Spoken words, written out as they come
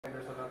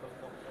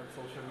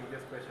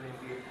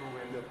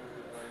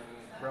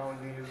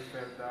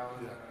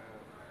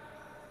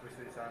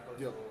example.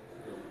 Yep.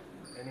 So,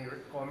 any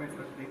comments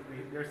that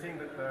they're saying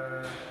that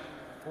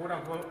quote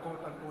unquote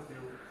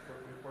you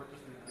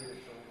purposely did it?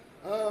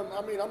 So.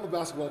 I mean, I'm a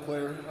basketball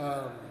player.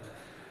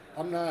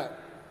 I'm not.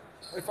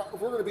 If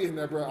we're going to be in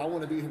there, bro, I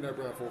want to be in there,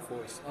 bro, at full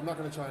force. I'm not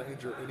going to try and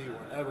injure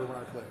anyone ever when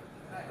I play.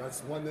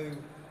 That's one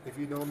thing. If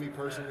you know me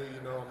personally,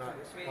 you know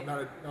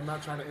I'm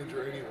not trying to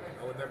injure anyone.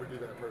 I would never do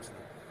that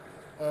personally.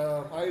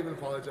 I even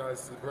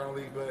apologize to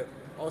Brownlee, but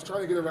I was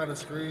trying to get around the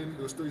screen.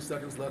 There was 3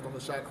 seconds left on the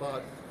shot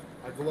clock.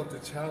 I go up to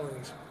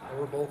challenge, and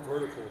we're both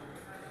vertical.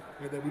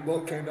 And then we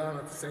both came down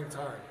at the same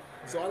time.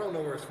 So I don't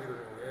know where his feet are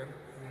going to land.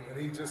 And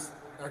he just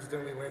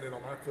accidentally landed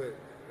on my foot.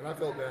 And I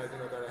felt bad,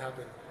 that it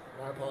happened.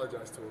 And I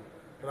apologize to him.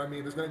 But I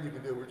mean, there's nothing you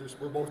can do.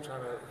 We're both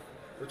trying to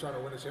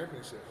win a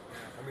championship.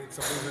 I mean,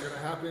 some things are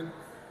going to happen.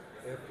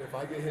 If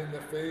I get hit in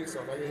the face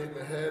or if I get hit in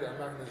the head, I'm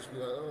not going to just be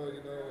like,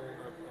 I'm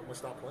going to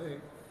stop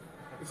playing.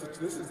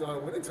 This is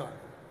winning time.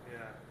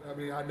 Yeah. I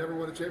mean, I never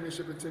won a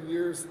championship in 10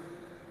 years,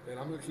 and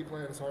I'm going to keep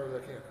playing as hard as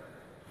I can.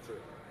 That's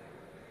it.